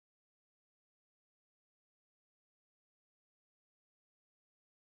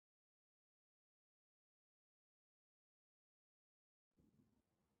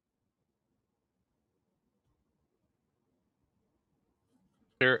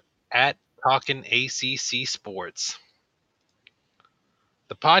Twitter at Talkin' ACC Sports.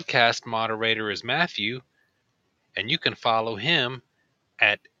 The podcast moderator is Matthew, and you can follow him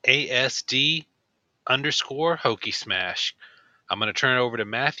at ASD_Hokey Smash. I'm going to turn it over to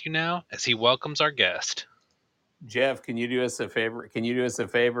Matthew now as he welcomes our guest. Jeff, can you do us a favor?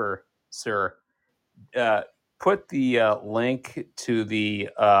 Sir? Put the link to the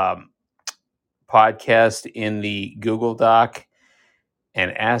podcast in the Google Doc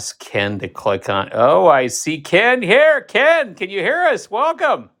and ask Ken to click on. Oh, I see Ken here. Ken, can you hear us?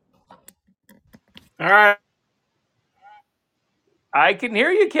 Welcome. All right. I can hear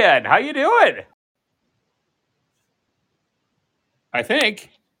you, Ken. How you doing? I think.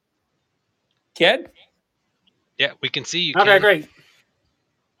 Ken? Yeah, we can see you, Okay, Ken. great.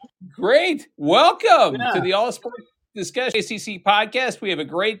 Great. Welcome Yeah. to the All Sports Discussion ACC podcast. We have a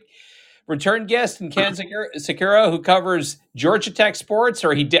great return guest in Ken Sakura, who covers Georgia Tech sports,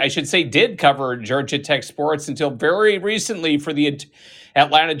 or did cover Georgia Tech sports until very recently for the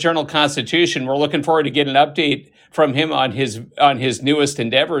Atlanta Journal-Constitution. We're looking forward to getting an update from him on his newest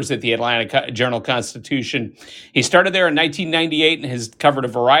endeavors at the Atlanta Journal-Constitution. He started there in 1998 and has covered a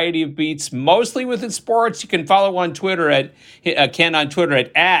variety of beats, mostly within sports. You can follow on Twitter at Ken on Twitter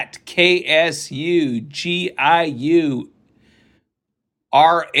at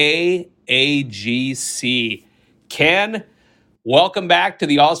KSUGIURAAGC. Ken, welcome back to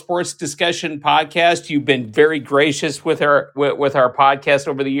the All Sports Discussion podcast. You've been very gracious with our podcast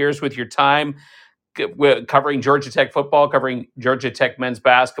over the years with your time covering Georgia Tech football, covering Georgia Tech men's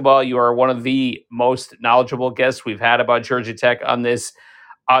basketball. You are one of the most knowledgeable guests we've had about Georgia Tech on this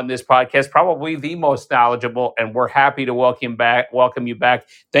podcast, probably the most knowledgeable, and we're happy to welcome you back.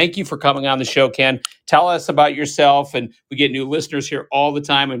 Thank you for coming on the show, Ken. Tell us about yourself, and we get new listeners here all the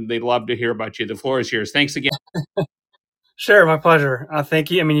time, and they love to hear about you. The floor is yours. Thanks again. Sure, my pleasure.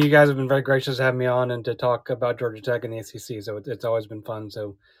 Thank you. I mean, you guys have been very gracious to have me on and to talk about Georgia Tech and the ACC, so it's always been fun.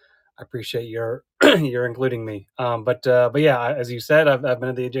 So I appreciate your including me. But yeah, as you said, I've been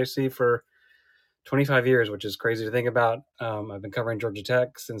at the AJC for 25 years, which is crazy to think about. I've been covering Georgia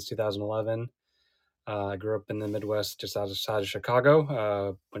Tech since 2011. I grew up in the Midwest, just outside of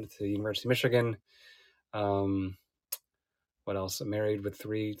Chicago. Went to the University of Michigan. What else? I'm married with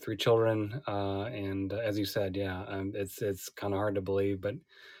three children. And as you said, yeah, it's kind of hard to believe, but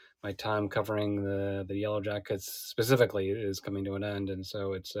my time covering the Yellow Jackets specifically is coming to an end, and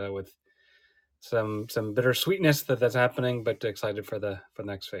so it's with some bittersweetness that's happening, but excited for the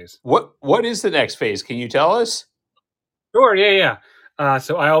next phase. What is the next phase? Can you tell us? Sure. Yeah.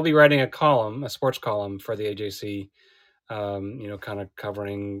 So I'll be writing a sports column for the AJC. Kind of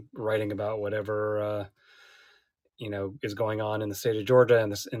writing about whatever is going on in the state of Georgia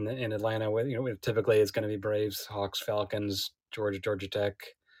and in Atlanta. Typically it's going to be Braves, Hawks, Falcons, Georgia Tech,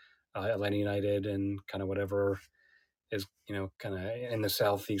 Atlanta United, and kind of whatever is kind of in the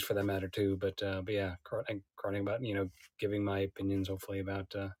Southeast for that matter too. But yeah, writing about giving my opinions, hopefully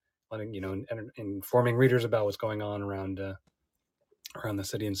about letting informing readers about what's going on around the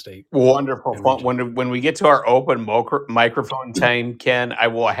city and state. Wonderful. When we get to our open microphone time, Ken, I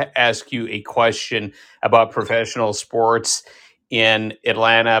will ask you a question about professional sports in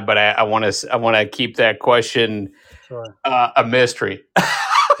Atlanta, but I want to keep that question a mystery.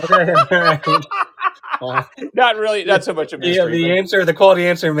 Okay. Not so much a mystery. Yeah, the quality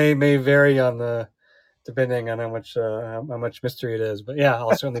answer may vary depending on how much mystery it is. But yeah,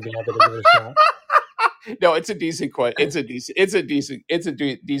 I'll certainly be happy to give it a shot. No, it's a decent question. It's a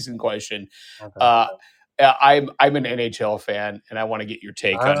decent question. Okay. I'm an NHL fan, and I want to get your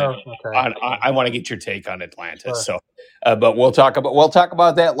take on it. Okay. I want to get your take on Atlanta. Sure. So, but we'll talk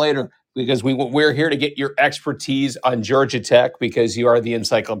about that later, because we're here to get your expertise on Georgia Tech, because you are the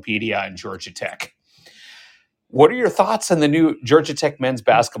encyclopedia on Georgia Tech. What are your thoughts on the new Georgia Tech men's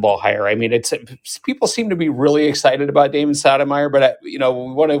basketball hire? I mean, people seem to be really excited about Damon Stoudemire, but we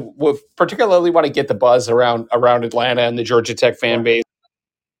particularly want to get the buzz around Atlanta and the Georgia Tech fan base.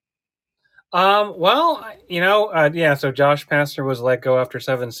 So Josh Pastner was let go after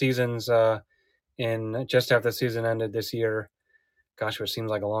 7 seasons, just after the season ended this year. Gosh, which seems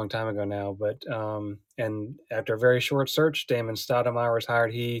like a long time ago now. But and after a very short search, Damon Stoudemire was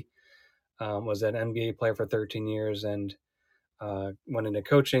hired. He was an NBA player for 13 years and went into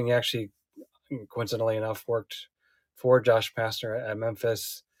coaching. He actually, coincidentally enough, worked for Josh Pastner at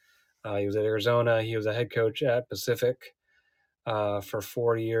Memphis. He was at Arizona. He was a head coach at Pacific for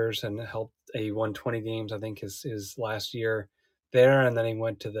 4 years and he won 20 games, I think, his last year there. And then he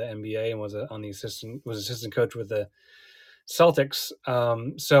went to the NBA and was assistant coach with the Celtics.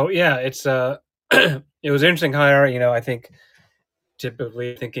 So yeah, it's it was an interesting hire. I think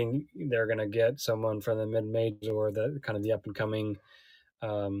typically thinking they're going to get someone from the mid majors or the kind of the up and coming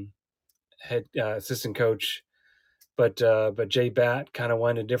head assistant coach. But Jay Batt kind of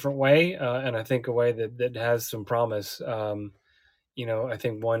went a different way, and I think a way that has some promise. I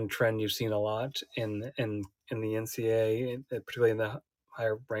think one trend you've seen a lot in the NCAA, particularly in the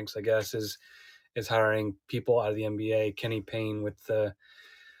higher ranks, I guess, is hiring people out of the NBA. Kenny Payne with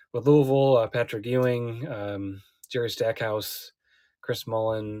Louisville, Patrick Ewing, Jerry Stackhouse, Chris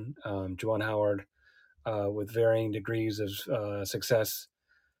Mullen, Juwan Howard, with varying degrees of success.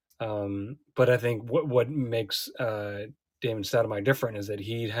 But I think what makes Damon Stoudemire different is that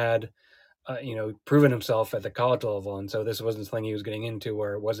he had proven himself at the college level, and so this wasn't something he was getting into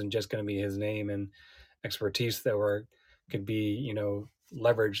where it wasn't just going to be his name and expertise that could be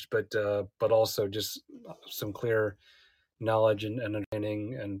leveraged, but also just some clear knowledge and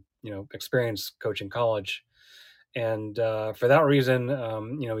understanding and experience coaching college. And for that reason,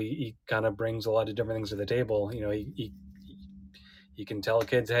 he kind of brings a lot of different things to the table. He can tell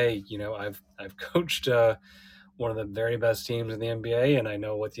kids, hey, I've coached one of the very best teams in the NBA, and I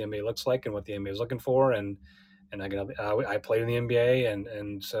know what the NBA looks like and what the NBA is looking for, and I played in the NBA,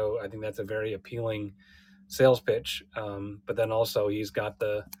 and so I think that's a very appealing sales pitch. But then also he's got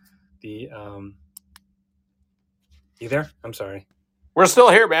the you there? I'm sorry. We're still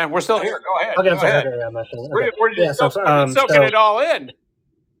here, man. We're still here. Go ahead. Okay, I'm Go sorry. ahead. Okay, I'm not sure. We're just soaking it all in.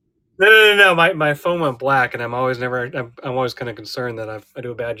 No. My phone went black, and I'm always kind of concerned that I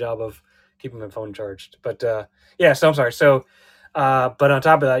do a bad job of keeping my phone charged. But so I'm sorry. So, but on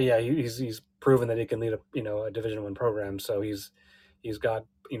top of that, yeah, he's proven that he can lead a Division I program. So he's got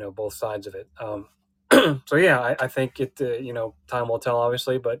both sides of it. So yeah, I think it time will tell,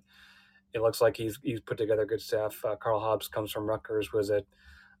 obviously, but it looks like he's put together a good staff. Carl Hobbs comes from Rutgers, was a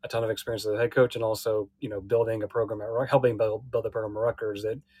ton of experience as a head coach, and also building a program helping build a program at Rutgers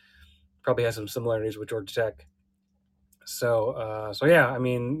that probably has some similarities with Georgia Tech. So yeah, I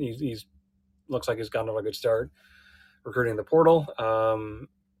mean, he's looks like he's gotten a good start recruiting the portal.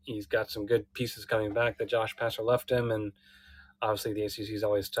 He's got some good pieces coming back that Josh Passer left him, and obviously the ACC is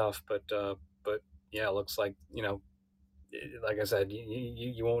always tough. But yeah, it looks like like I said,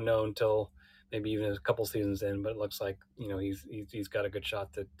 you won't know until maybe even a couple seasons in. But it looks like he's got a good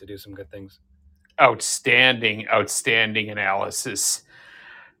shot to do some good things. Outstanding analysis.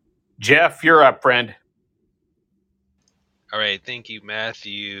 Jeff, you're up, friend. All right, thank you,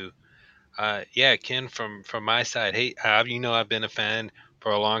 Matthew. Yeah, Ken, from my side, hey, I've been a fan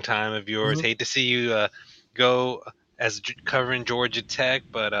for a long time of yours. Mm-hmm. Hate to see you go as covering Georgia Tech,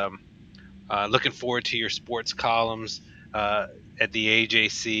 but looking forward to your sports columns at the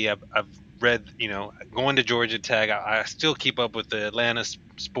AJC. I've read, going to Georgia Tech. I still keep up with the Atlanta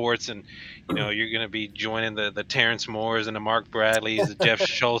sports, and you're going to be joining the Terrence Moores and the Mark Bradleys, the Jeff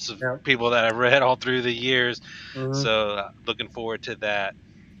Schultz of Yeah. people that I've read all through the years. Mm-hmm. So looking forward to that.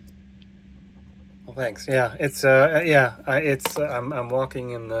 Well, thanks. Yeah, it's I'm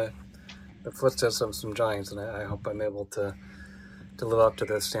walking in the footsteps of some giants, and I hope I'm able to live up to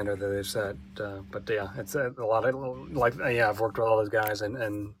the standard that they've set. But yeah, it's a lot of I've worked with all those guys,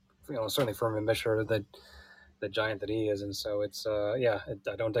 and certainly Furman Misher, the giant that he is, and so it's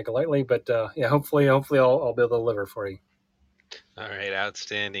I don't take it lightly, but yeah, hopefully I'll be able to deliver for you. All right,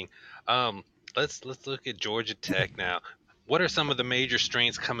 outstanding. Let's look at Georgia Tech now. What are some of the major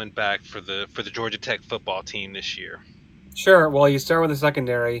strengths coming back for the Georgia Tech football team this year? Sure. Well, you start with the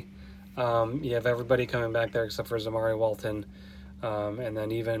secondary. You have everybody coming back there except for Zamari Walton, and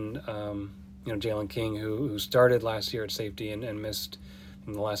then even Jalen King, who started last year at safety and missed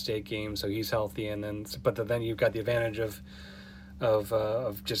in the last 8 games, so he's healthy. And then you've got the advantage of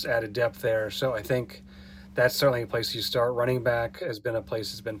just added depth there. So I think that's certainly a place you start. Running back has been a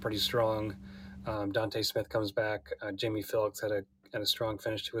place that's been pretty strong. Dante Smith comes back. Jamie Phillips had a strong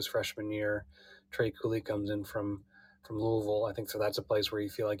finish to his freshman year. Trey Cooley comes in from Louisville. I think so. That's a place where you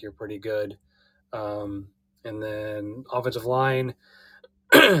feel like you're pretty good. And then offensive line,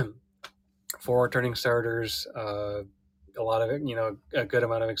 4 returning starters, a lot of it, a good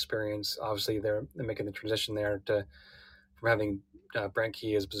amount of experience. Obviously, they're making the transition there from having Brent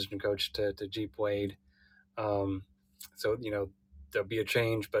Key as position coach to Jeep Wade. So there'll be a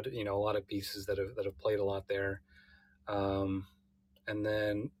change, but a lot of pieces that have played a lot there. And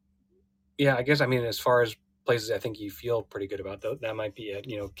then yeah, I guess as far as places I think you feel pretty good about, that might be it.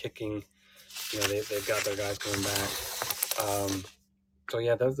 Kicking, they've got their guys coming back. So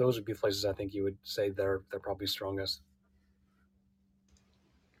yeah, those would be places I think you would say they're probably strongest.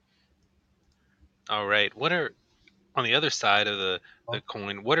 All right. What are, on the other side of the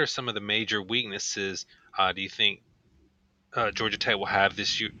coin, what are some of the major weaknesses do you think Georgia Tech will have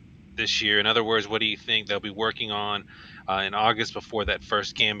this year? This year, in other words, what do you think they'll be working on in August before that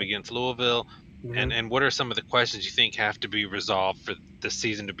first game against Louisville? Mm-hmm. And what are some of the questions you think have to be resolved for the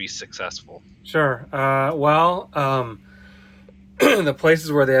season to be successful? Sure. The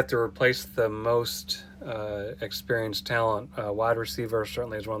places where they have to replace the most experienced talent, wide receiver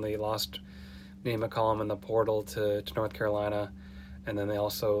certainly is one they lost. Nate McCollum in the portal to North Carolina, and then they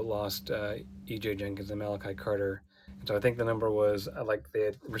also lost E.J. Jenkins and Malachi Carter. And so I think the number was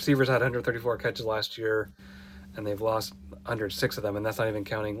receivers had 134 catches last year, and they've lost 106 of them, and that's not even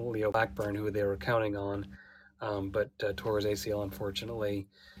counting Leo Blackburn, who they were counting on, but tore his ACL unfortunately,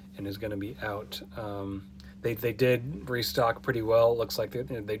 and is going to be out. They did restock pretty well. It looks like they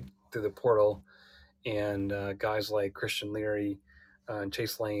through the portal, and guys like Christian Leary and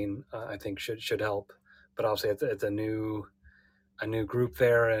Chase Lane, I think should help. But obviously, it's a new group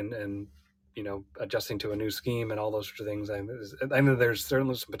there, and adjusting to a new scheme and all those sorts of things. I know there's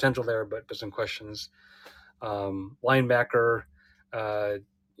certainly some potential there, but some questions. Linebacker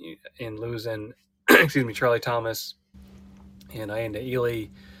in losing, excuse me, Charlie Thomas and Ianda Ely,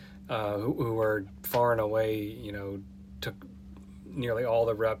 who were far and away, took nearly all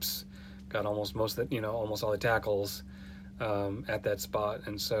the reps, got almost almost all the tackles at that spot.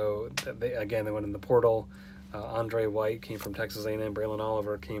 And so they went in the portal. Andre White came from Texas A&M. Braylon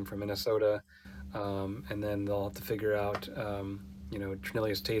Oliver came from Minnesota. And then they'll have to figure out,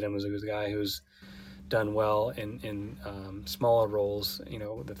 Trinilius Tatum is a guy who's done well in smaller roles.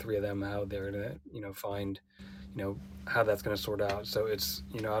 The three of them, how they're going to, find, how that's going to sort out. So it's,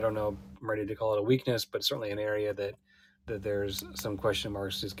 I don't know, I'm ready to call it a weakness, but certainly an area that there's some question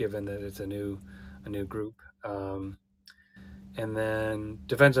marks, just given that it's a new group. And then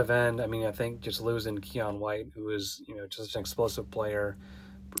defensive end, I think just losing Keon White, who is, just an explosive player,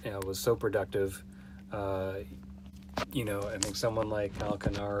 was so productive. I think someone like Mal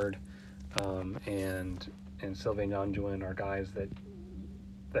Kennard and Sylvain Nonjuan are guys that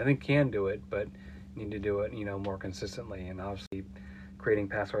I think can do it, but need to do it, more consistently. And obviously, creating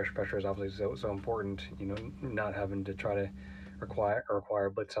pass rush pressure is obviously so important. Not having to try to require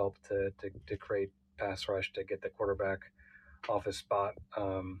blitz help to create pass rush to get the quarterback off his spot.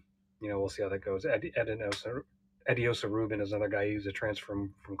 We'll see how that goes. Ediosa Rubin is another guy who's a transfer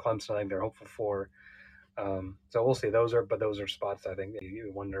from Clemson. I think they're hopeful for. So we'll see. Those are spots I think that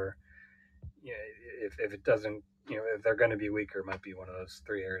you wonder, if it doesn't, if they're going to be weaker, it might be one of those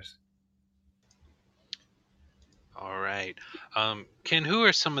three areas. All right. Ken, who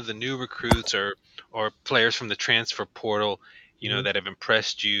are some of the new recruits or players from the transfer portal, Mm-hmm. that have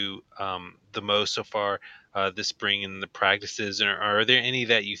impressed you the most so far this spring in the practices? And are there any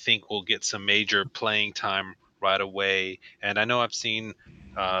that you think will get some major playing time right away? And I know I've seen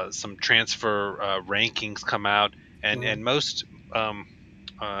some transfer rankings come out, and Mm-hmm.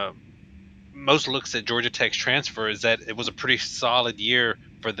 most looks at Georgia Tech's transfer is that it was a pretty solid year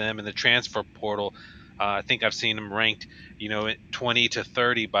for them in the transfer portal. I think I've seen them ranked, 20 to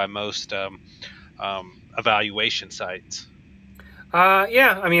 30 by most evaluation sites.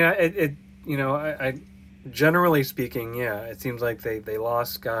 Yeah. I generally speaking, yeah, it seems like they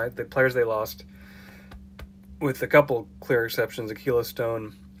lost the players they lost, with a couple clear exceptions. Akila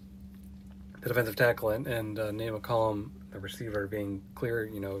Stone, the defensive tackle, and Nate McCollum, the receiver, being clear,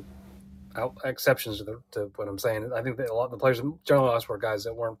 exceptions to what I'm saying. I think that a lot of the players generally lost were guys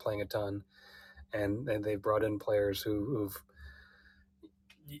that weren't playing a ton, and they brought in players who've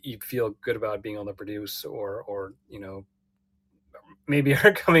you feel good about being able to produce, or maybe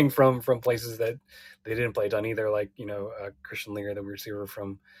are coming from places that they didn't play a ton either, like Christian Leary, the receiver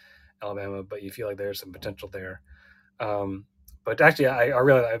from Alabama, but you feel like there's some potential there. But actually, I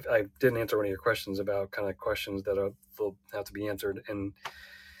realized I didn't answer one of your questions about kind of questions that will have to be answered in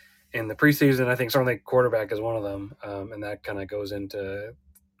the preseason. I think certainly quarterback is one of them, and that kind of goes into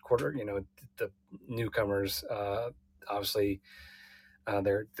the newcomers. Obviously,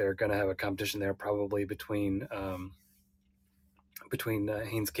 they're going to have a competition there, probably between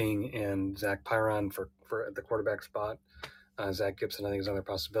Haynes King and Zach Pyron for the quarterback spot. Zach Gibson, I think, is another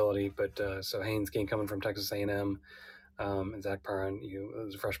possibility. But so Haynes King coming from Texas A&M, and Zach Pyron,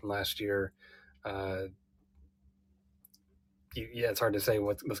 was a freshman last year. It's hard to say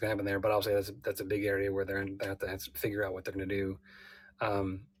what's going to happen there, but obviously that's a big area where they have to figure out what they're going to do.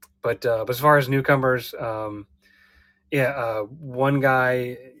 But as far as newcomers, one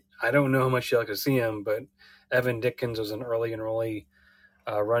guy, I don't know how much you like to see him, but Evan Dickens was an early enrollee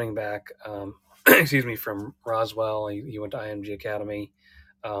running back, excuse me, from Roswell. He went to IMG Academy.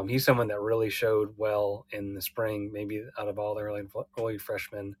 He's someone that really showed well in the spring. Maybe out of all the early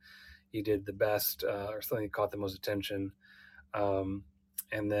freshmen, he did the best, or something caught the most attention. And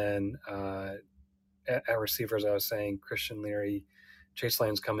then at receivers, I was saying Christian Leary, Chase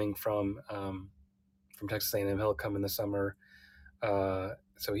Lane's coming from Texas A&M. He'll come in the summer.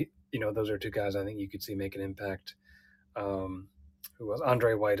 So those are two guys I think you could see make an impact. Who was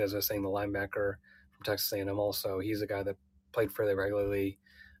Andre White, as I was saying, the linebacker from Texas A&M. Also, he's a guy that played fairly regularly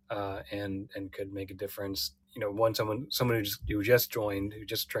and could make a difference. Someone who just joined, who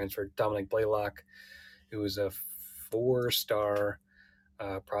just transferred, Dominic Blaylock, who was a 4-star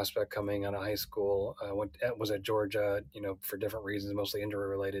prospect coming out of high school. Was at Georgia, for different reasons, mostly injury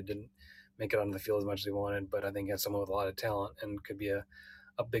related. Didn't make it onto the field as much as he wanted, but I think has someone with a lot of talent and could be a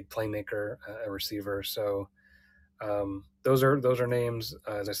big playmaker, a receiver. So those are names.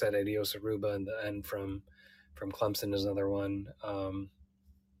 As I said, Adios Aruba and from Clemson is another one.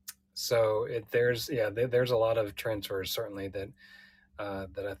 So there's a lot of transfers certainly that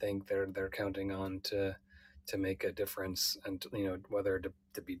I think they're counting on to make a difference, and whether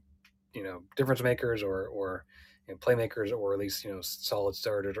to be difference makers or playmakers, or at least solid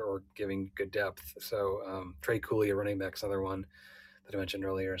starters or giving good depth. So Trey Cooley, a running back, is another one that I mentioned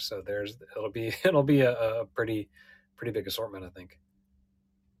earlier. So it'll be a pretty big assortment, I think.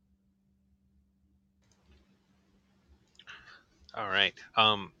 All right.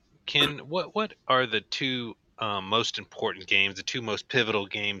 Ken, what are the two most important games, the two most pivotal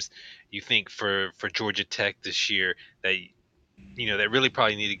games you think for Georgia Tech this year that that really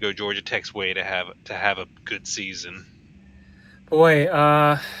probably need to go Georgia Tech's way to have a good season? Boy,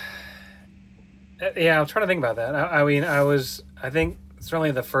 yeah, I'm trying to think about that. I think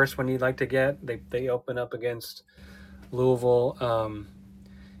certainly the first one you'd like to get. They open up against Louisville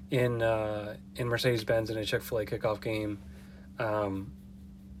in Mercedes-Benz in a Chick-fil-A kickoff game.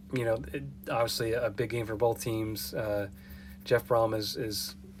 Obviously a big game for both teams. Jeff Brom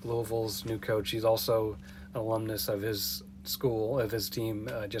is Louisville's new coach. He's also an alumnus of his school, of his team,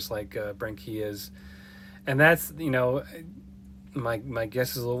 just like Brent Key is. And that's, my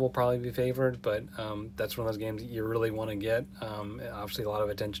guess is Louisville will probably be favored, but that's one of those games that you really want to get. Obviously, a lot of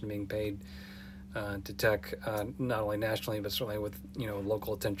attention being paid to Tech, not only nationally, but certainly with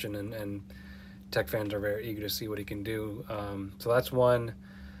local attention, and Tech fans are very eager to see what he can do. So that's one.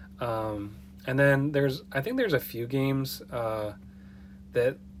 And then I think there's a few games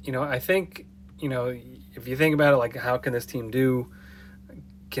that I think if you think about it, like how can this team do?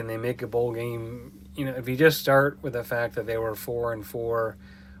 Can they make a bowl game? If you just start with the fact that they were 4-4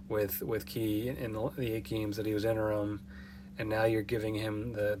 with Key in the 8 games that he was interim, and now you're giving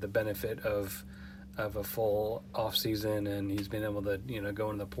him the benefit of a full off season, and he's been able to go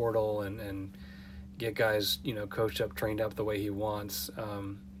into the portal and get guys coached up, trained up the way he wants.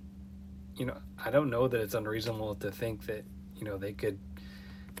 I don't know that it's unreasonable to think that they could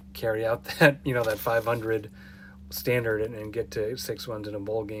carry out that that 500 standard and get to 6 wins in a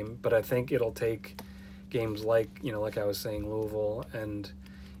bowl game. But I think it'll take games like like I was saying, Louisville, and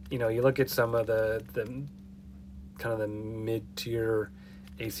you look at some of the kind of the mid-tier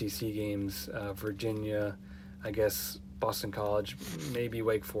ACC games, Virginia, I guess Boston College, maybe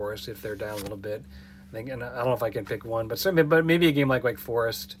Wake Forest if they're down a little bit. I think, and I don't know if I can pick one, but maybe a game like Wake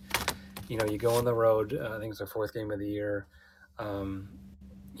Forest. You go on the road. I think it's their 4th game of the year.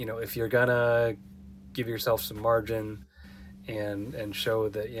 If you're gonna give yourself some margin and show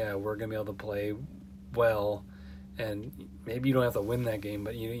that we're gonna be able to play well, and maybe you don't have to win that game,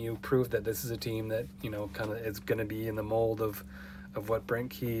 but you prove that this is a team that kind of is going to be in the mold of what Brent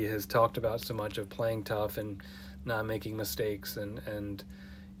Key has talked about so much, of playing tough and not making mistakes and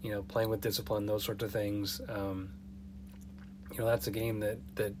playing with discipline, those sorts of things. That's a game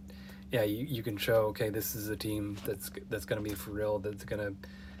that you can show, okay, this is a team that's going to be for real, that's going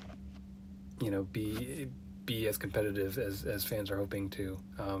to be as competitive as fans are hoping to.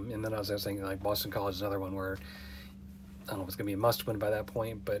 And then I was saying, like, Boston College is another one where I don't know if it's going to be a must win by that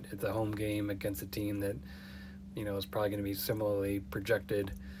point, but it's a home game against a team that is probably going to be similarly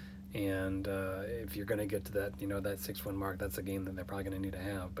projected. And if you're going to get to that that 6-win mark, that's a game that they're probably going to need to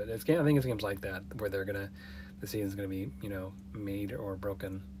have. But I think it's games like that where the season's going to be made or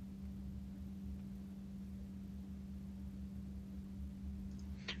broken.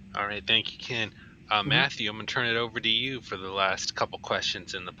 All right, thank you, Ken. Matthew, I'm going to turn it over to you for the last couple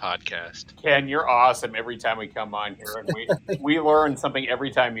questions in the podcast. Ken, you're awesome every time we come on here, and we learn something every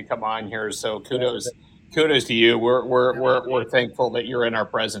time you come on here. So kudos to you. We're thankful that you're in our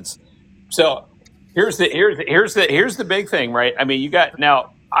presence. So here's the big thing, right? I mean, you got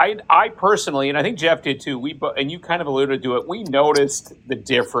now. I personally, and I think Jeff did too. And you kind of alluded to it. We noticed the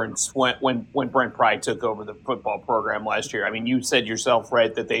difference when Brent Pry took over the football program last year. I mean, you said yourself,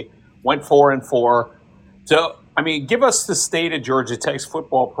 right, that they went 4-4. So I mean, give us the state of Georgia Tech's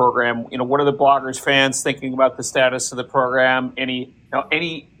football program. What are the bloggers, fans thinking about the status of the program? Any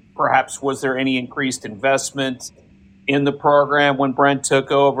perhaps was there any increased investment in the program when Brent took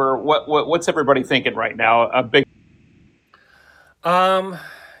over? What's everybody thinking right now? A big. I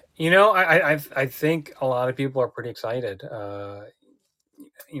think a lot of people are pretty excited. I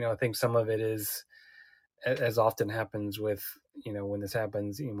think some of it is, as often happens with, when this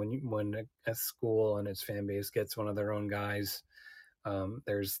happens, when a school and its fan base gets one of their own guys,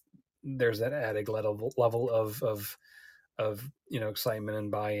 there's that added level of excitement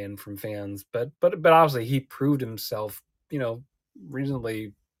and buy-in from fans. But obviously he proved himself,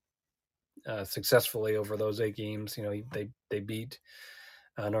 reasonably successfully over those 8 games. They beat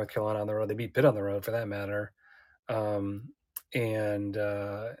North Carolina on the road. They beat Pitt on the road, for that matter. And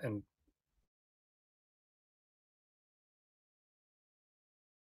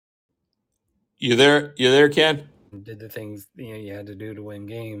You there, Ken? did the things you had to do to win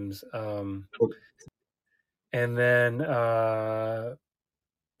games. And then I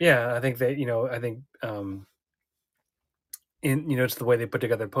think that it's the way they put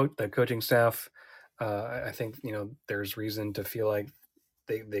together the coaching staff. I think there's reason to feel like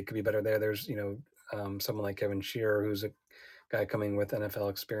they could be better there. There's someone like Kevin Shearer, who's a guy coming with NFL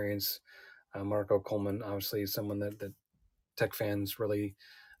experience. Marco Coleman, obviously someone that Tech fans really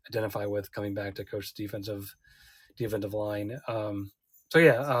identify with, coming back to coach the defensive line. And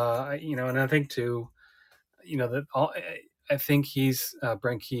I think too, I think he's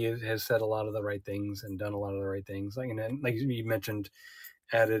Brent Key has said a lot of the right things and done a lot of the right things. Like you mentioned,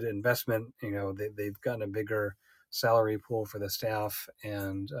 added investment. They've gotten a bigger salary pool for the staff,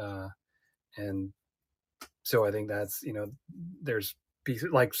 and so I think that's there's pieces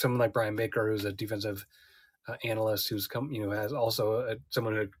like someone like Brian Baker, who's a defensive analyst, who's come has also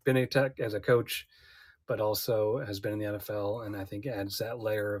someone who had been a Tech as a coach, but also has been in the NFL, and I think adds that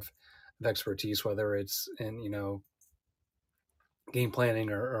layer of expertise, whether it's in game planning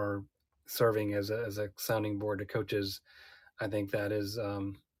or serving as a sounding board to coaches. I think that is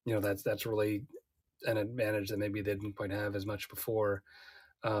that's really an advantage that maybe they didn't quite have as much before.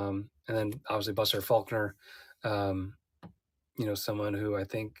 And then obviously Buster Faulkner, someone who I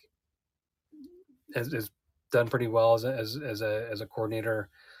think has done pretty well as a coordinator.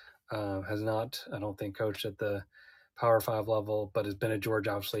 Has not, I don't think, coached at the Power 5 level, but has been at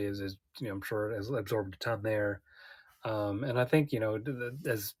Georgia. Obviously, is I'm sure has absorbed a ton there. And I think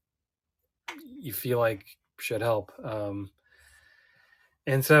as you feel like should help.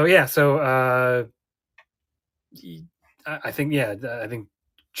 And so I think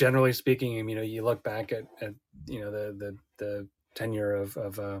generally speaking, you look back at the tenure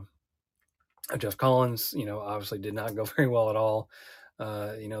of Jeff Collins, obviously did not go very well at all.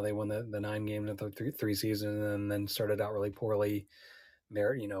 They won the 9 games in the three seasons, and then started out really poorly.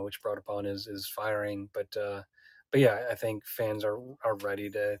 Which brought upon his firing. But yeah, I think fans are ready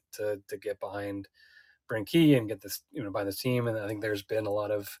to get behind Brent Key and get this by this team. And I think there's been a lot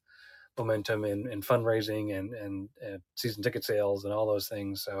of momentum in fundraising and season ticket sales and all those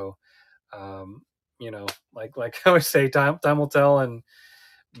things. So like I always say, time will tell, and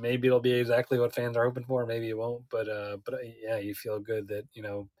maybe it'll be exactly what fans are hoping for. Maybe it won't, but yeah, you feel good that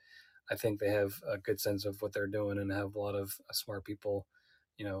I think they have a good sense of what they're doing and have a lot of smart people,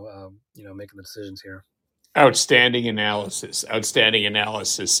 making the decisions here. Outstanding analysis. Outstanding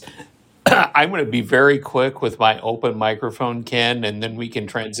analysis. I'm going to be very quick with my open microphone, Ken, and then we can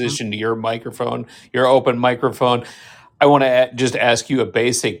transition to your microphone, your open microphone. I want to just ask you a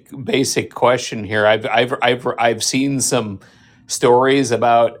basic question here. I've seen some stories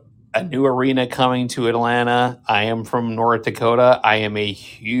about a new arena coming to Atlanta. I am from North Dakota. I am a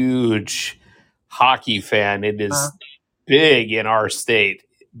huge hockey fan. It is big in our state,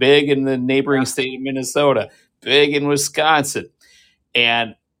 big in the neighboring state of Minnesota, big in Wisconsin.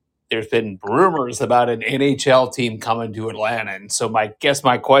 And there's been rumors about an NHL team coming to Atlanta. And so my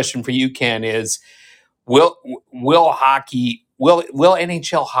question for you, Ken, is will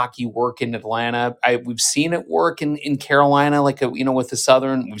NHL hockey work in Atlanta? We've seen it work in Carolina, like with the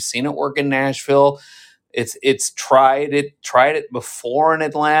Southern. We've seen it work in Nashville. It's tried it before in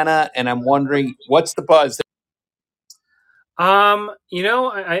Atlanta, and I'm wondering what's the buzz.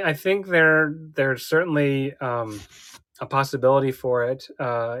 I think there's certainly a possibility for it.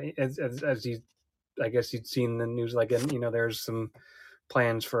 As you, I guess you'd seen the news, like, there's some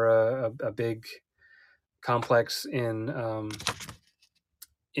plans for a big complex in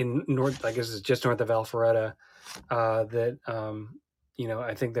north, I guess it's just north of Alpharetta, that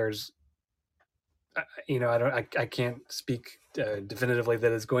I think there's I can't speak definitively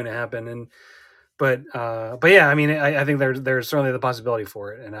that it's going to happen, and but yeah, I mean, I think there's certainly the possibility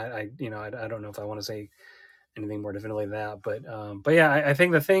for it, and I don't know if I want to say anything more definitively than that, but yeah, I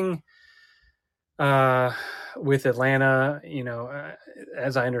think the thing with Atlanta,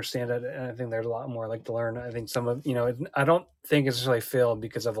 as I understand it, and I think there's a lot more like to learn. I think some of I don't think it's necessarily failed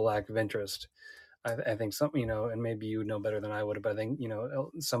because of a lack of interest. I think some, and maybe you know better than I would, but I think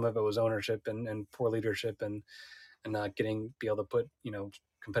some of it was ownership and poor leadership and not be able to put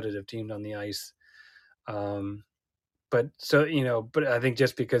competitive teams on the ice. But so but I think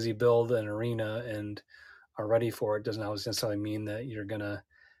just because you build an arena and are ready for it doesn't always necessarily mean that you're gonna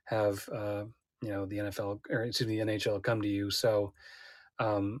have the NFL or excuse me the NHL come to you. So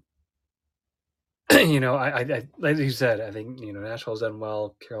um, I like you said, I think Nashville's done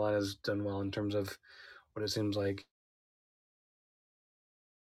well, Carolina's done well in terms of what it seems like.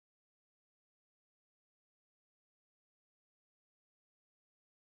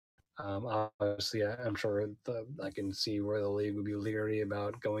 Obviously, I'm sure I can see where the league would be leery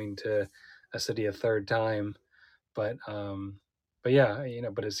about going to a city a third time, but yeah,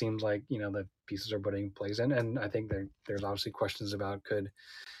 but it seems like the pieces are putting in place, and I think there's obviously questions about could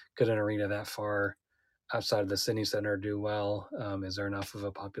an arena that far outside of the city center do well? Is there enough of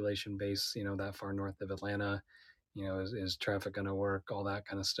a population base, that far north of Atlanta? Is traffic going to work? All that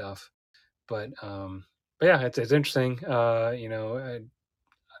kind of stuff. But yeah, it's interesting.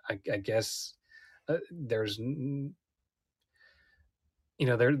 I guess there's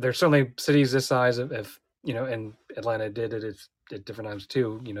there's certainly cities this size if and Atlanta did it at different times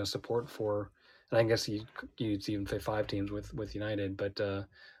too, support for, and I guess you'd even say 5 teams with United, but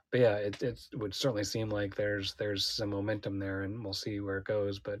yeah, it would certainly seem like there's some momentum there, and we'll see where it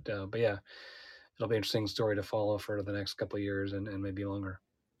goes, but yeah, it'll be an interesting story to follow for the next couple of years and maybe longer.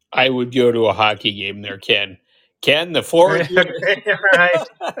 I would go to a hockey game there, Ken. Ken, the floor is yours. Okay, all right.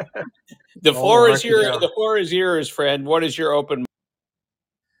 The floor is yours. yours. The floor is yours, friend. What is your open?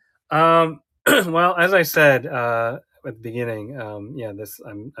 Well, as I said at the beginning, yeah,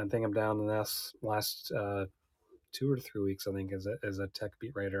 I think I'm down in this last 2 or 3 weeks, I think, as a tech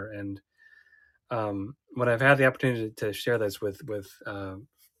beat writer, and when I've had the opportunity to share this with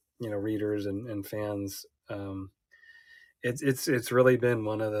readers and fans, it's really been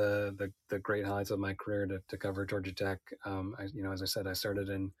one of the great highlights of my career to cover Georgia Tech. As I said, I started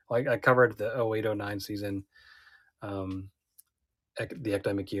I covered the 08-09 season. The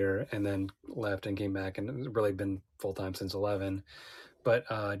academic year, and then left and came back, and it's really been full time since 11. But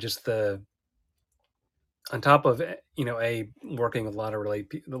just on top of working with a lot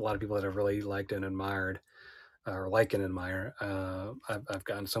of people that I've really liked and admired, or like and admire. I've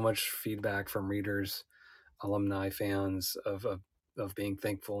gotten so much feedback from readers, alumni, fans of being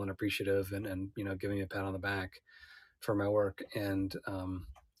thankful and appreciative, and giving me a pat on the back for my work. And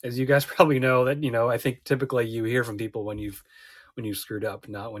as you guys probably know, that I think typically you hear from people when you've screwed up,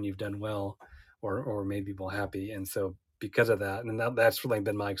 not when you've done well or made people happy. And so because of that, and that's really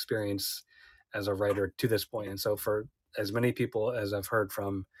been my experience as a writer to this point. And so for as many people as I've heard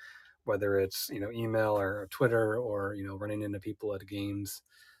from, whether it's email or Twitter or running into people at games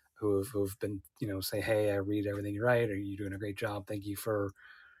who've been say, hey, I read everything you write, or you're doing a great job, thank you for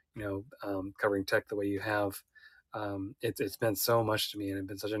covering tech the way you have. It's meant so much to me, and it's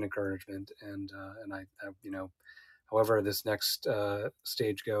been such an encouragement. And I however this next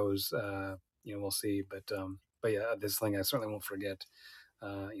stage goes, we'll see. But yeah, this thing I certainly won't forget.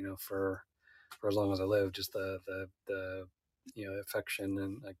 For as long as I live, just the affection,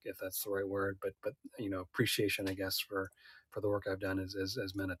 and if that's the right word, but appreciation, I guess, for the work I've done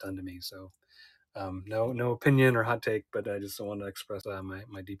has meant a ton to me. So no opinion or hot take, but I just want to express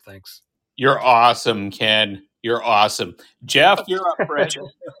my deep thanks. You're awesome, Ken. You're awesome. Jeff, you're up, friend.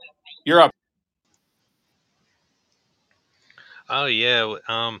 You're up. Oh yeah.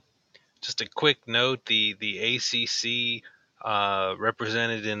 Just a quick note: the ACC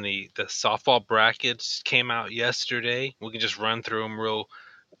represented in the softball brackets came out yesterday. We can just run through them real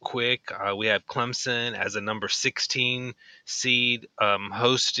quick. We have Clemson as a number 16 seed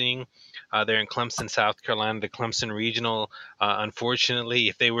hosting. They're in Clemson, South Carolina, the Clemson Regional. Unfortunately,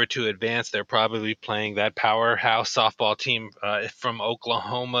 if they were to advance, they're probably playing that powerhouse softball team from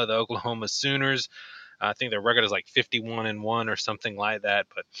Oklahoma, the Oklahoma Sooners. I think their record is like 51-1 or something like that.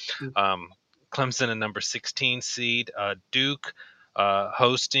 But Clemson, a number 16 seed. Duke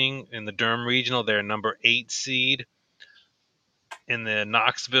hosting in the Durham Regional. They're number 8 seed. In the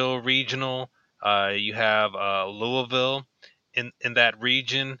Knoxville Regional, you have Louisville in that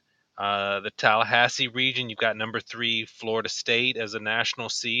region. The Tallahassee region, you've got number 3 Florida State as a national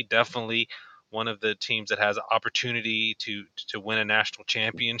seed. Definitely one of the teams that has opportunity to win a national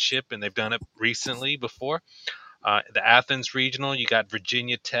championship, and they've done it recently before. The Athens Regional, you got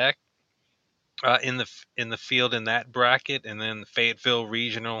Virginia Tech in the field in that bracket, and then the Fayetteville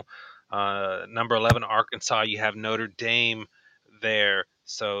Regional, number 11 Arkansas. You have Notre Dame there,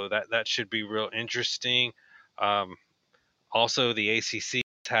 so that should be real interesting. Um, Also, the ACC is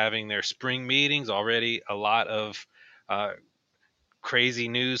having their spring meetings already. A lot of crazy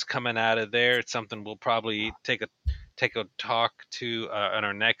news coming out of there. It's something we'll probably take a talk to on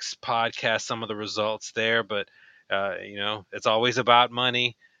our next podcast. Some of the results there, but it's always about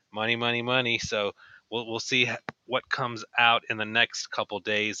money, money, money, money. So we'll see what comes out in the next couple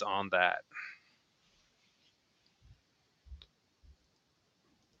days on that.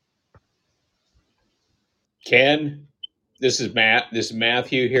 Ken, this is Matt. This is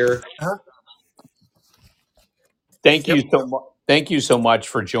Matthew here. Uh-huh. Thank Yep. you so much. Thank you so much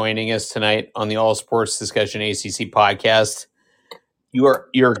for joining us tonight on the All Sports Discussion ACC podcast.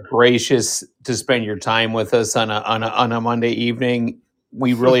 You're gracious to spend your time with us on a Monday evening.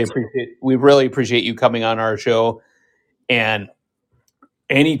 We really appreciate you coming on our show. And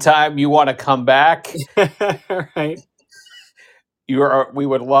anytime you want to come back, Right. we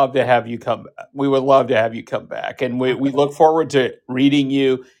would love to have you come. We would love to have you come back, and we look forward to reading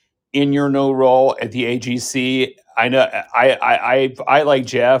you in your new role at the AGC. I know I like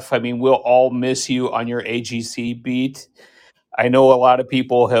Jeff. I mean, we'll all miss you on your AGC beat. I know a lot of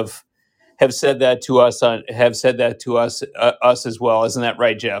people have said that to us us as well. Isn't that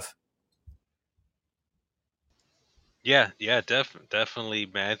right, Jeff? Yeah, definitely,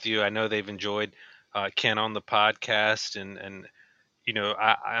 Matthew. I know they've enjoyed Ken on the podcast, and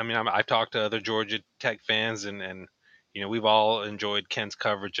I've talked to other Georgia Tech fans, and we've all enjoyed Ken's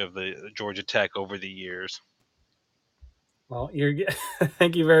coverage of the Georgia Tech over the years. Well,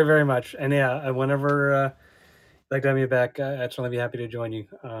 thank you very, very much. And yeah, whenever you'd like to have me back, I'd certainly be happy to join you.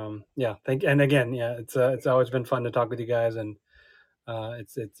 Yeah, and again, yeah, it's always been fun to talk with you guys, and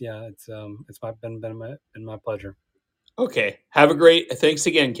it's been my pleasure. Okay. Thanks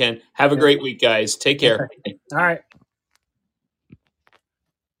again, Ken. Have a great week, guys. Take care. All right.